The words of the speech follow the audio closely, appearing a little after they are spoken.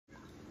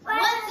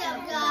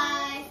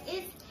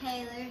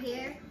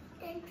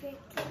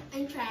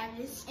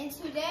Travis. And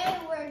today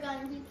we're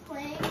going to be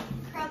playing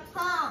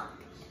KerPlunk.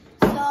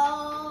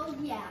 So,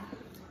 yeah.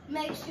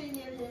 Make sure you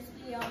give this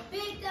video a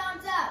big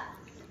thumbs up.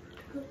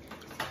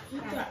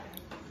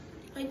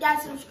 Hit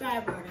that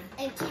subscribe button.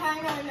 And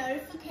turn on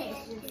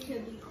notifications to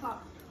be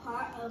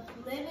part of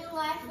Living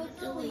Life with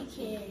the Lee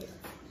Kids.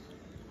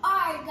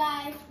 Alright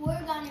guys,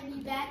 we're going to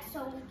be back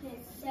so we can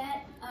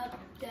set up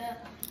the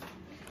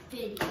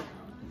video.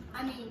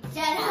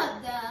 Set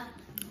up the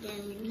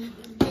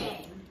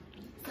game.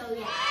 So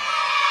yeah.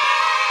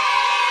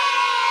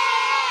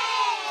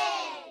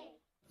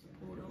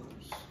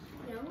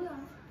 No, we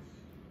are.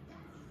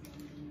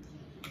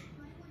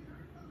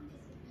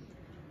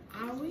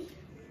 Are we?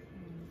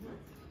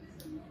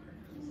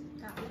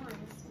 Got one.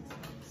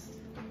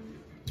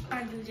 I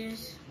do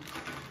this.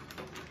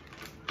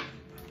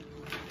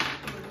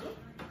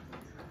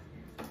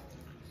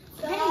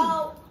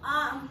 So,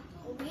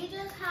 we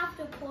just have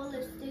to pull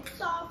the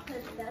sticks off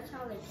because that's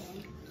how they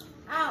came.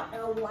 I don't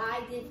know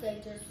why did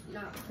they just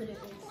not put it in.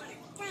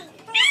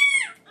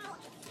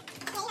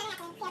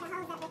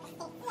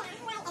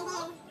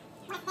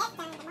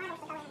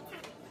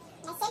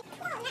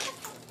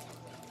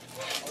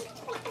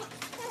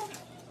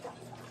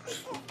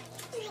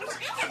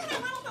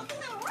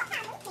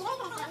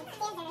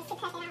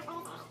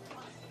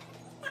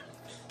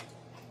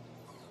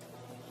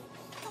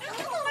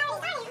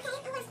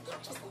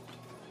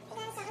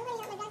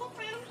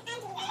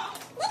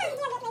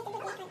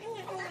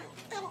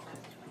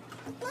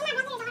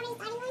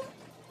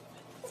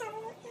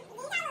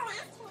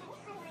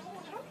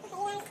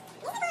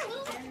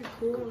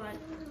 Cool, like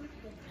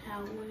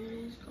how it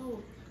is. Oh,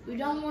 we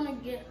don't want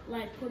to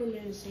put them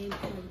in the same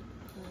place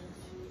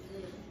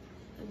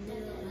because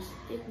then a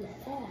stick will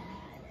fall.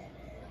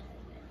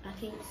 I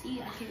can't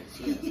see.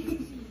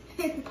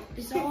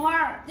 It's so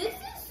hard. This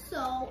is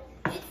so.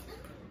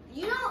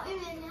 You don't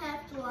even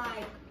have to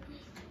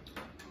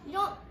You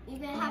don't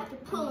even have to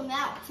pull them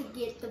out to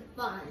get the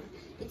fun.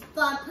 It's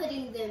fun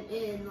putting them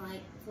in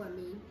for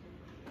me.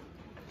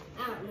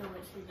 I don't know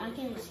what you're doing. I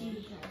can't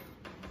see.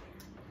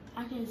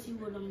 I can't see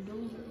what I'm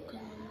doing.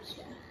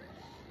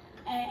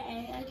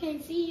 I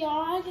can't see,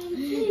 y'all. I can't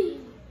see.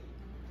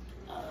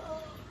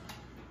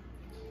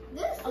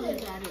 This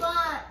is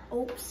fun.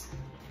 Oops.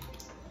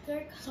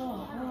 They're so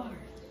hard.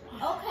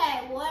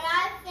 Okay, what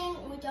I think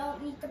we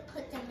don't need to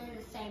put them in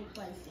the same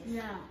places.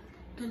 Yeah,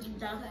 because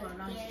that's what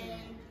I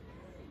said.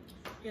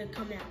 Yeah,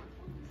 come out.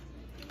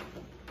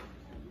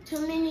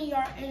 Too many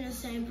are in the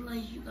same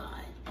place, you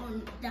guys.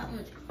 On that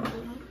one's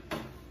cool.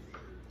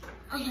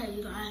 Okay,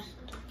 you guys.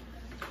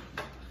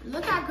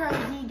 Look how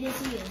crazy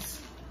this is.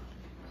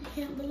 I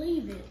can't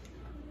believe it.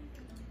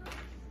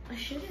 I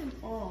shouldn't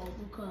fall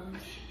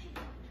because.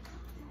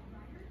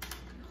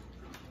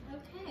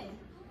 Okay.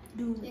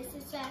 Dude. This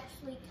is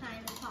actually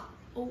kind of hard.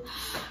 Oh.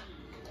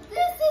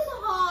 This is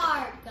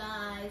hard,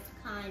 guys.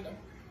 Kind of.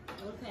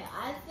 Okay,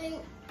 I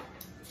think,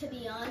 to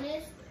be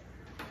honest.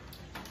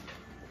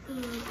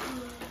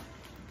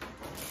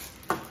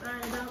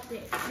 Right about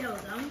there. There we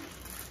go.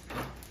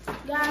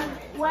 Guys,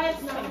 wait,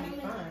 no.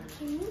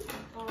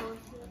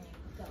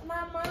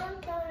 My mom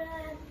told her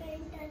I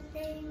think that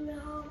they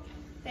know.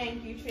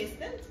 Thank you,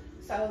 Tristan.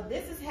 So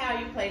this is how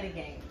you play the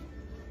game.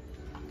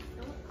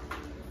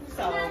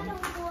 So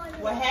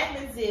what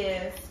happens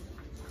is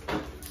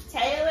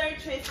Taylor,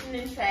 Tristan,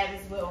 and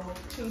Travis will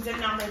choose a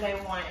number they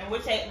want, and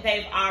which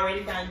they've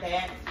already done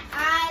that.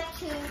 I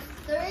choose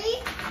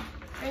 3.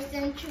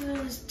 Tristan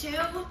choose 2,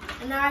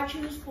 and I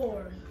choose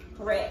 4.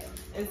 Correct.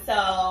 And so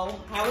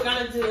how we're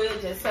gonna do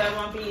it, just so there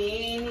won't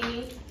be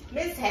any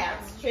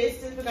mishaps.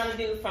 Tristan, we're gonna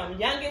do from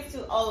youngest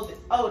to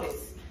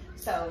oldest.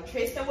 So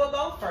Tristan will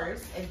go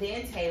first, and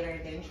then Taylor,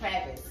 and then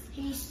Travis.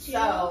 He's 2.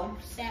 So,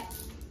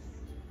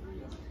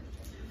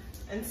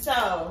 and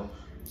so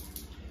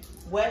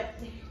what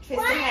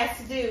Tristan has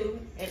to do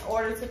in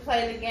order to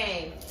play the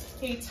game,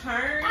 he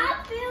turns.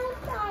 I feel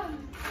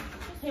some.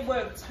 He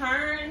will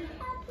turn.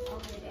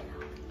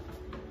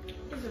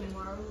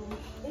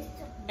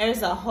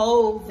 There's a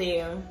hole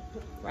there,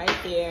 right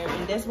there,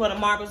 and that's where the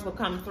marbles will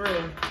come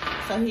through.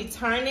 So he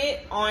turn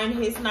it on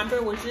his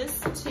number, which is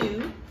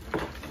 2,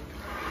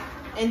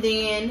 and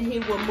then he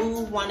will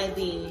move one of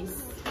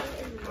these.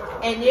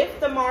 And if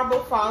the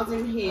marble falls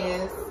in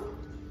his,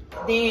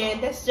 then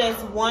that's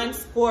just one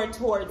score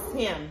towards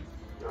him.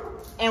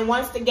 And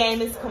once the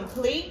game is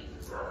complete,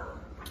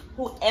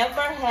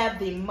 whoever have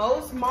the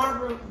most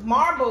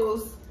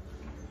marbles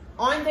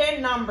on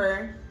their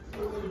number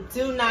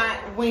do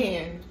not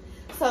win.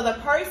 So the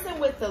person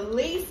with the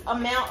least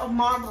amount of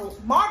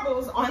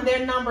marbles on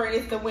their number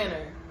is the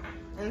winner.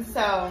 And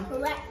so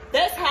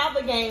that's how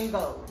the game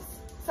goes.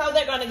 So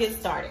they're gonna get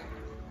started.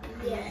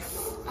 Yes.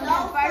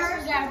 So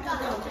first we have to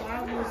put the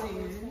marbles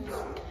in.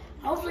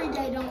 Hopefully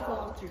they don't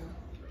fall through.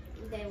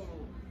 They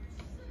won't.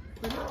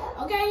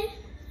 Okay.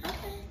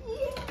 Okay.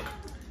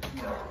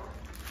 Yeah.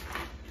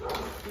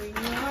 3,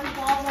 1,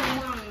 fall on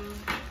 1.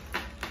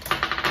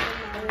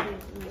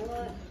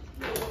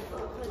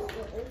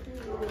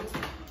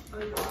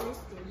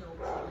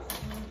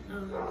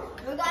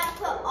 We gotta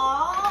put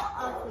all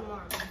of the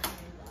marbles.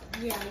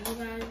 Yeah, you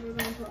guys, we're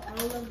gonna put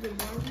all of the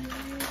marbles in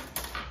here.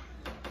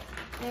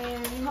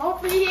 And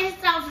hopefully it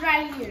stops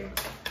right here.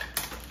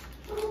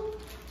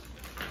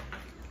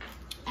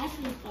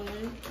 Actually, fun.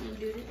 I'm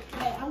do this.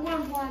 Hey, I'm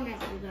gonna pour them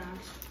out, you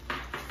guys.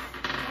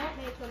 Can't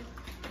make them.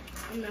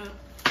 I'm not.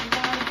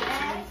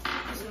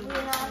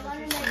 We're not gonna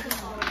make them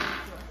all.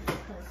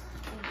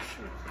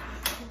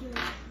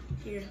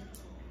 Here.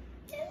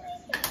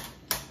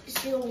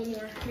 Still one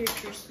more. Here,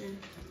 Tristan.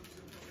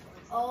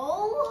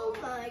 Oh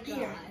my gosh.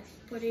 Here.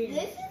 Put it in.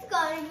 This is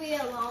going to be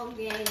a long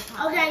game.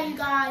 Okay, you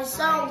guys.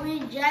 So we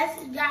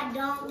just got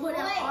done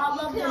putting all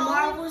of the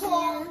marbles in.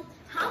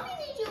 How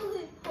many do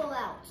we pull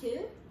out? 2?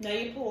 No,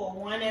 you pull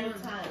one at a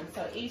time.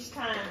 So each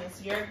time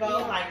it's your go.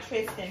 Yeah. Like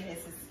Tristan,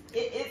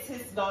 it's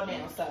his go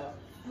now. So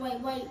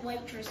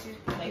Wait, Tristan.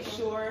 make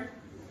sure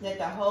that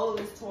the hole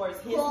is towards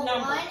his Pull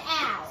number. one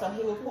out. So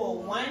he will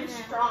pull one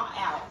straw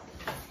out.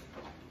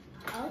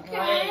 Okay.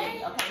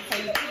 Right. Okay, so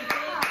you keep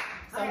it.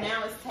 So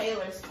now it's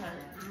Taylor's turn.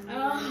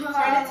 Oh.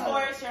 Turn it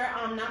towards your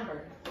number.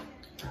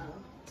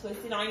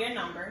 Twist it on your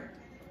number.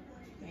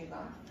 There you go.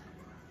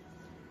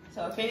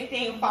 So if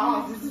anything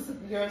falls, this is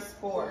your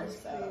score.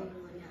 So.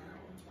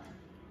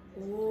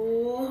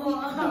 Ooh.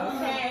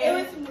 Okay. It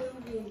was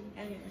moving.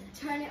 Okay.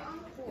 Turn it on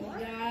 4.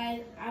 You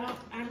guys, I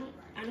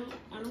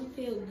don't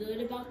feel good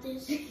about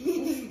this. I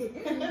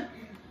don't.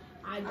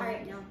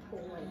 Alright, now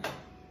pull it.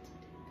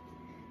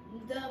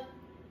 The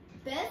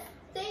best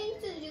thing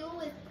to do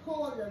is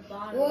pull the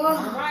bottom. Whoa.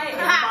 All right,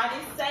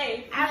 everybody's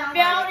safe. I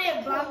felt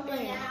it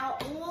bumping. Now,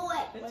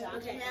 wait. Good job.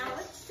 Okay. Now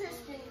it's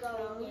Tristan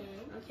going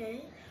in. Okay.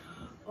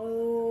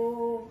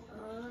 Oh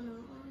no.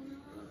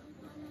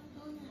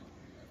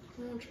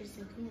 Come on,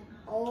 Tristan, come on.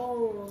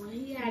 Oh,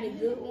 he had a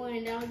good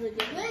one. That was a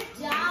good one. Good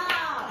job.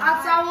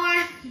 I saw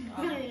one.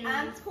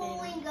 I'm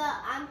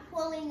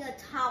pulling a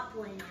top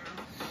one now.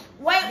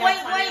 Wait.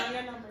 On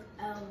your number.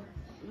 Oh,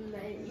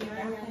 my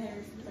number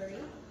is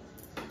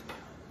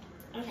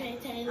 3. Okay, I'm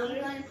Taylor.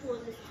 going to pull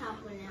this top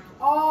one out.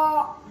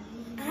 Oh,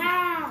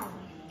 how?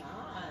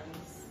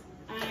 Nice.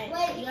 Alright,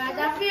 Wait, you guys, I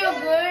feel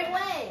good.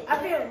 Wait. I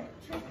feel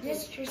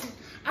this, Tristan.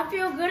 I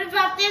feel good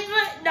about this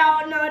one.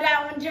 No,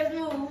 that one just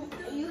moved.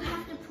 You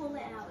have to pull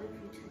it out if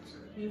you touch it.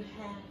 You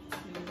have to.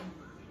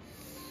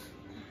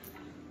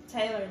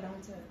 Taylor,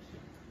 don't touch.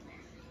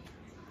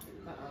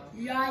 Uh-oh.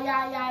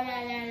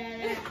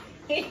 Yeah.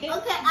 Okay, I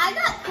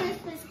got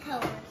Christmas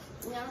colors.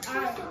 Now Alright.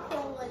 Tristan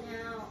pull one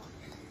out.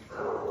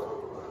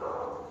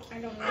 I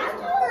don't know. I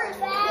feel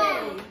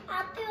bad. I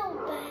feel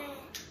bad.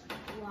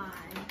 Why?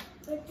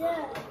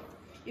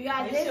 You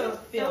guys, You this should is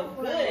feel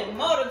so good and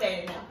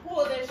motivated. Now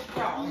pull that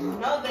straw.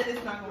 Know that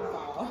it's not gonna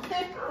fall.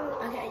 Okay,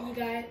 you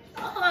guys.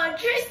 Oh,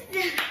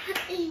 Tristan.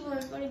 He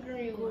went for the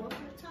green one.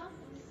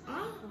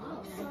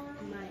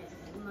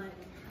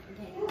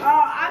 Oh, I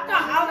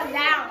thought I was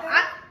out.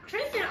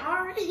 Tristan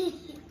already.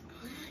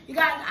 You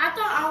guys, I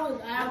thought I was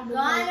out. I'm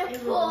gonna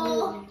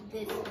pull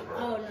this.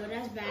 Oh no,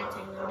 that's bad,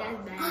 Taylor. That's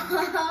bad.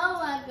 Oh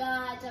my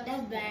god.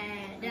 That's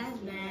bad. That's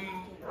bad.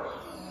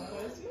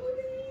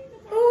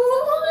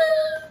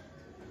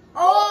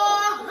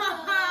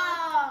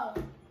 Oh!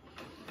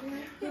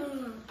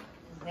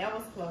 That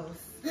was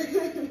close.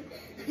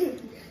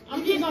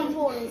 I'm just gonna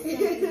pull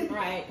this.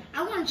 Right.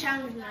 I want to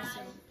challenge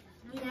myself.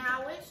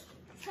 Now it's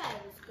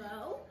Travis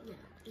go. Yeah,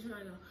 it's my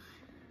go.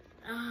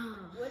 Oh.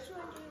 Which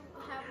one do you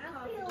have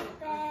confidence?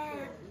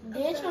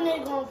 This one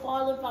is gonna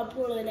fall if I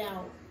pull it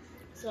out.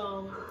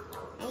 So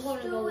I'm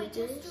gonna go with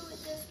this.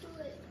 Just do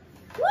it.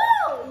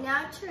 Woo!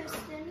 Now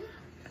Tristan.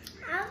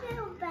 I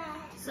feel bad.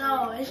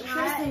 So it's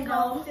Tristan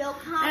go. Feel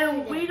confident.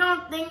 And we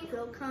don't think.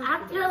 Feel I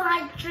confident. feel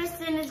like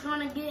Tristan is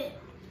gonna get.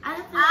 I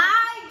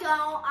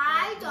don't.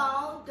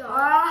 Don't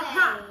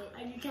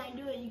say it. You can't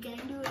do it. You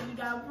can't do it. You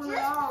gotta pull it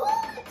Just off. pull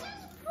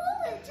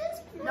it.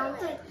 Just pull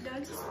Don't it.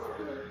 just.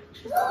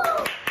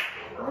 Woo!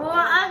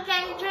 Well,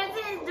 okay,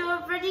 Tristan is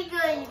doing pretty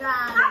good, you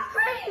guys. I'm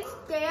pretty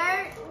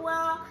scared.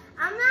 Well,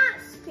 I'm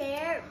not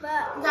scared,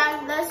 but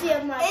Guys, let's see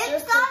if my it's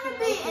sister gonna can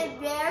be make it.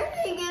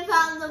 embarrassing if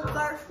I'm the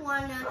first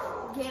one to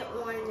get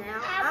one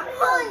now. I'm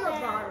pulling a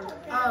bottle.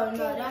 Oh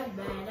no, that's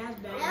bad. That's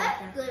bad.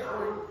 That's a good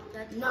one.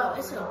 That's No, good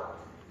it's one. a.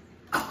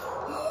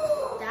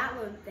 That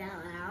one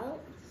fell out.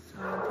 So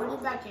put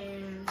it back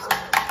in. Oh!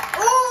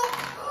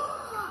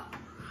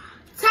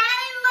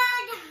 Taylor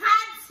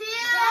got two.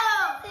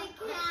 Doesn't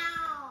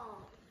count.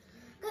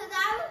 Because I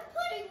was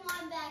putting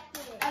one back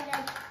in.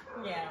 Okay,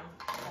 Yeah.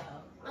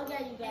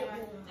 okay, you guys.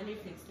 Let me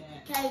fix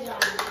that. Okay,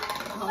 guys.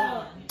 Hold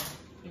on.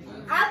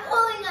 I'm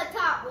pulling a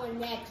top one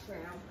next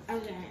round.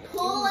 Okay.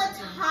 Pull a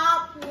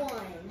top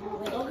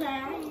one.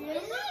 Okay.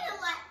 It's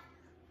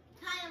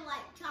kind of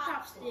like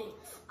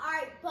Chopsticks.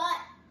 Alright, but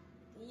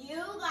you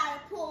gotta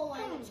pull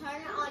one and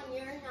turn it on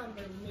your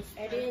number, Miss.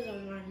 It is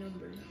on my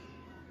number.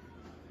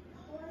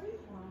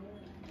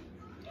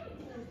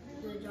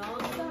 The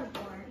dogs are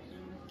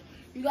barking.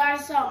 You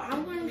guys, so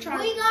I'm gonna try.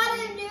 We got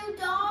a new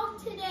dog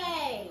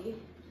today.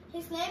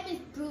 His name is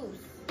Bruce.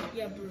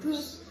 Yeah, Bruce.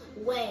 Bruce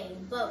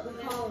Wayne, but we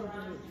call him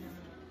Bruce.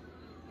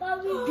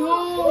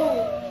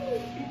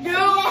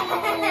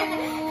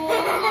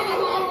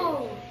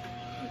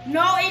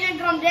 No, it didn't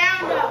come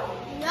down though.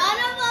 None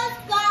of us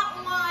got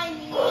one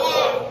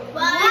yet.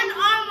 But One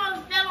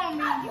almost fell on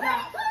me. I'm You pretty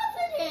got.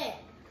 confident.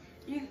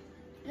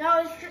 No,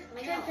 it's I'm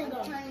Tristan go.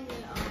 turning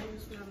it on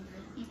this number.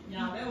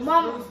 Yeah, that was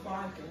Mama. really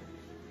sparking.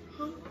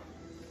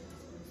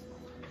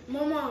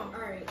 Mama,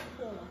 Alright,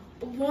 hold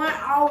on. one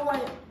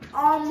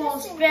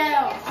almost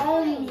fell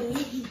on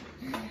me.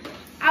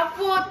 I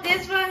pulled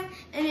this one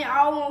and it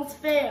almost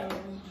fell.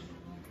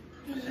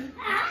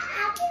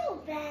 I feel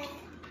bad.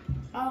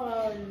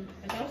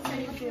 Don't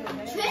say you feel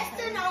bad.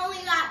 Tristan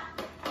only got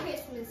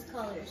Christmas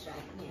colors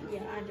right now.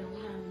 Yeah, I don't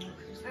have no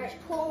Christmas. Alright,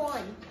 pull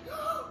one.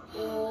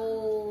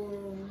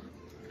 Oh,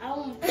 I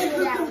won't pull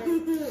that one.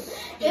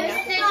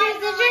 Tristan,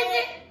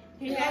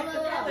 You have to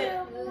pull it.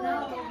 No,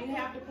 you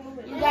have to pull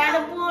it. You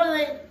gotta pull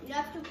it. you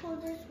have to pull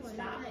this one.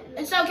 Stop.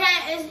 It's okay.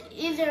 It's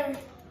either. That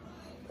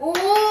was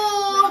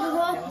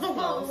Oh.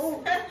 close.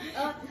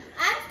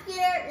 I'm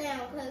scared now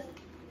because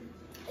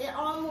it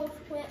almost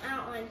went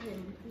out on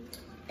him.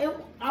 It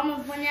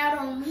almost went out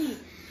on me.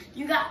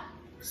 You got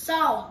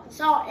so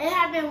it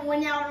happened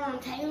went out on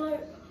Taylor.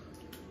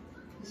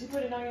 Did you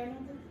put it on your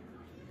number?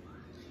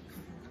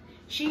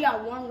 She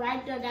got one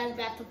right there that's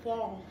about to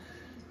fall.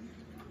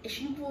 If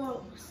she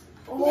pulls,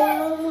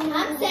 oh,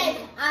 I'm safe.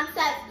 I'm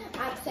safe.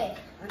 I'm safe.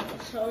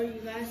 Sorry,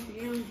 you guys. I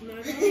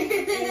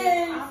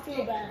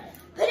feel bad.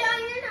 Put it on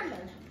your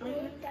number.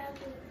 Okay.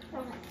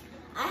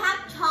 I have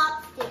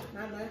chopsticks,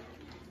 Mama.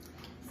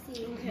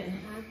 See, Okay.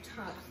 I have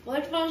chopsticks.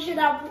 Which one should I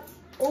put?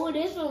 Oh,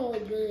 this one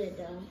was good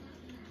though.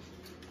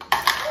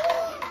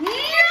 No! No!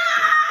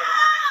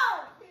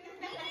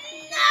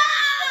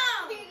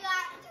 We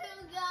got two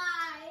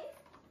guys.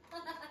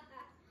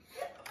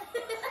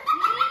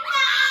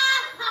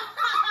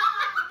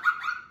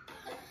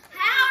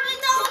 How did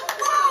those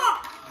fall?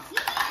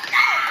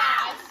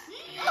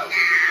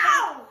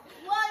 No!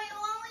 Well, you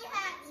only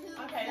had two.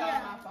 Okay, that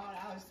was my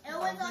fault. It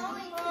was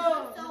only two,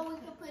 so we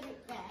could put it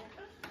back.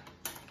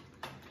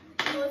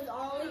 It was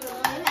only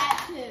one. You had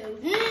two.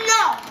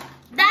 No!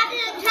 That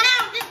didn't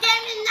count. This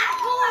game is not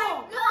cool.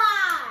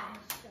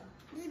 Gosh.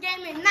 This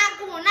game is not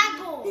cool. Not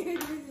cool.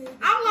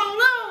 I'm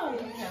gonna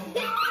lose.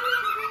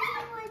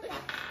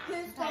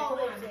 Whose goal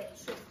is it?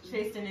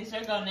 Tristan, it's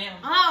your go now.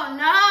 Oh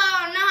no! I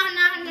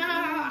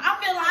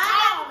feel like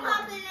I'm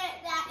confident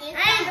that it's I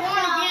ain't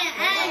going again. I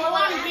ain't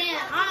going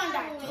again. I'm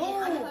gonna like, cool.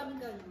 win.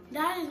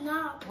 That is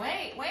not.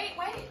 Wait.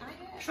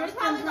 Tristan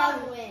I'm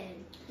probably. gonna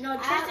win. No,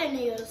 Tristan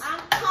is. I'm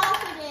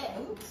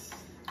confident. Oops.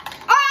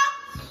 Oh!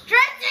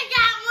 Tristan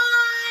got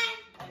one!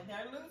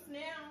 They're loose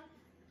now.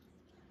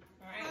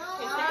 Alright, Oh,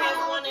 Tristan has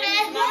one in his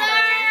Tristan! number.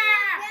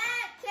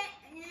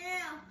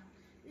 Yeah.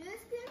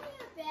 Just give me a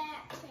bad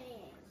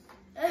chance.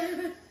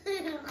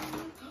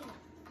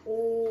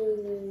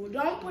 Oh,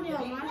 don't put it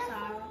on my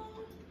side.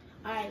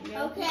 Alright,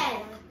 man.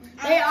 Okay.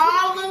 They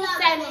all choosing lose the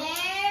that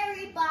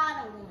very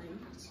bottom one.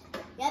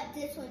 Yep,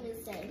 this one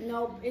is safe.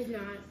 Nope, it's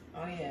not.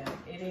 Oh yeah,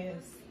 it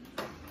is.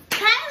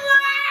 Taylor!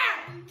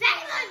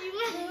 You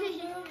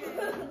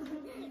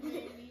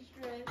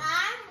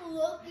I'm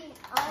looking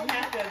You under.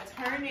 have to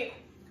turn it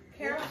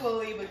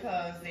carefully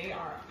because they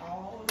are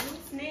all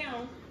loose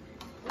now.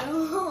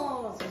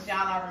 Oh. Since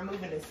y'all are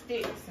removing the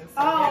sticks, and so they're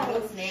Oh,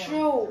 loose now.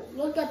 true.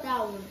 Look at that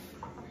one.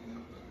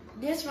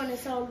 This one is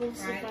so loose.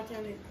 Right. If I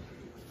turn it.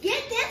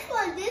 Get this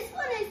one. This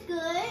one is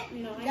good.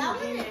 No, I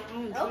That ain't getting one it.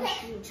 I'm is, gonna okay,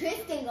 touch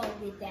Tristan gonna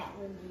get that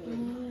one.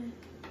 Then.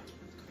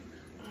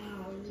 Oh,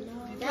 no.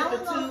 That Put one's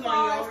the gonna tube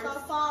fall. on It's yours.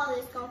 gonna fall.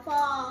 It's gonna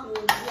fall.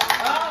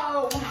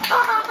 Oh! You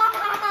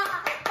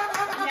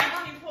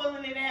have to keep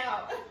pulling it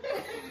out.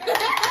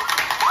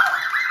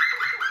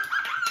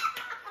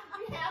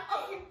 You have to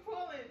keep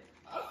pulling.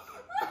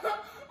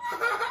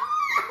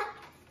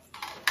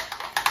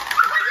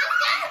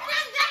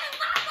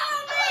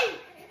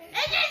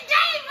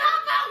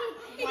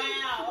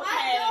 Wow, I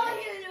okay. told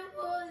you to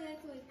pull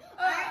this one.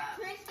 Alright,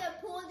 Krista,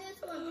 pull this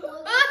one.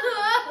 Pull this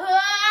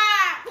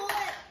one. Pull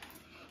it.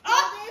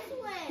 Pull this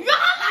one.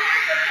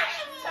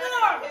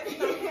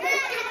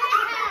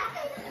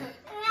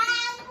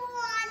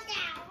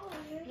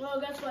 Well,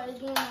 guess what? It's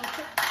going on.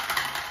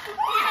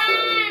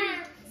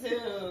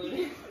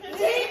 Dude.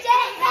 DJ,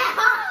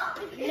 help!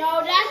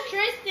 No, that's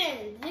Tristan.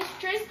 This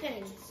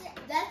Tristan.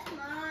 That's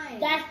mine.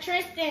 That's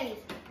Tristan.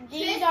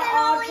 These Tristan are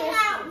all only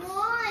had Tristan.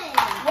 one.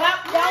 Well,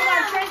 those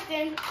are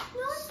Tristan. No,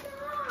 it's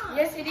not.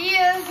 Yes, it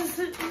is.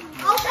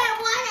 Okay,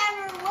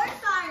 whatever. We're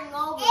starting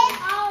over.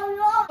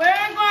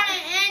 We're going to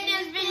end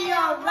this video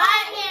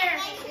right here.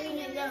 Make sure you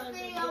give this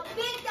video a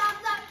big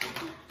thumbs up,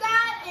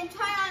 subscribe, and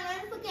turn on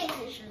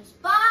notifications.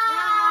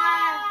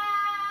 Bye.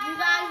 You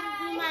guys,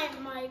 we might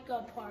make a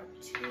part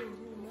 2.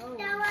 Who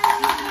knows?